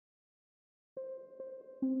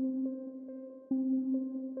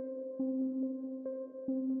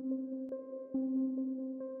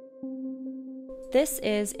This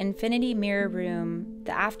is Infinity Mirror Room,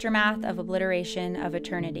 the aftermath of obliteration of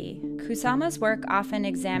eternity. Kusama's work often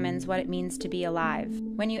examines what it means to be alive.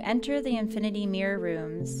 When you enter the Infinity Mirror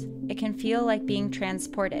Rooms, it can feel like being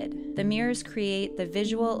transported. The mirrors create the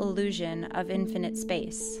visual illusion of infinite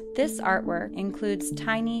space. This artwork includes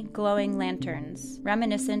tiny, glowing lanterns,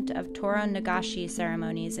 reminiscent of Toro Nagashi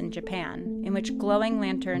ceremonies in Japan, in which glowing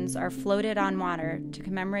lanterns are floated on water to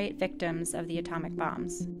commemorate victims of the atomic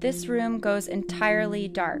bombs. This room goes entirely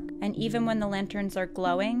dark, and even when the lanterns are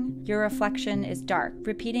glowing, your reflection is dark,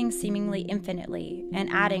 repeating seemingly infinitely and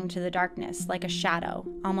adding to the darkness like a shadow,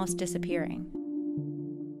 almost disappearing.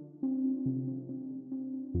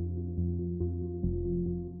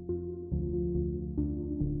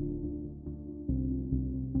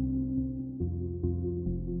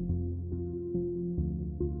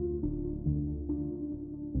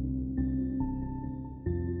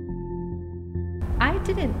 I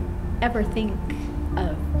didn't ever think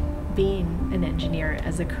of being an engineer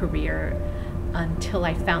as a career until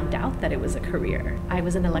I found out that it was a career. I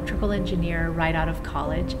was an electrical engineer right out of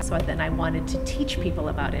college, so then I wanted to teach people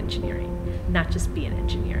about engineering, not just be an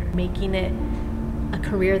engineer, making it a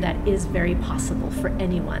career that is very possible for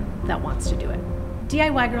anyone that wants to do it.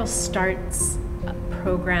 DIY Girls starts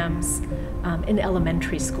programs in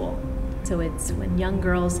elementary school. So it's when young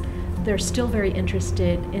girls, they're still very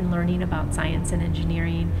interested in learning about science and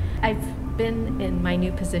engineering. I've been in my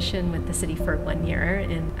new position with the city for 1 year,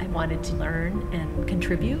 and I wanted to learn and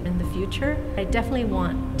contribute in the future. I definitely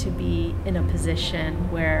want to be in a position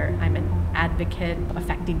where I'm an advocate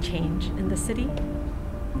affecting change in the city,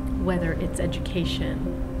 whether it's education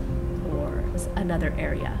or another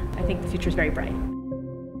area. I think the future is very bright.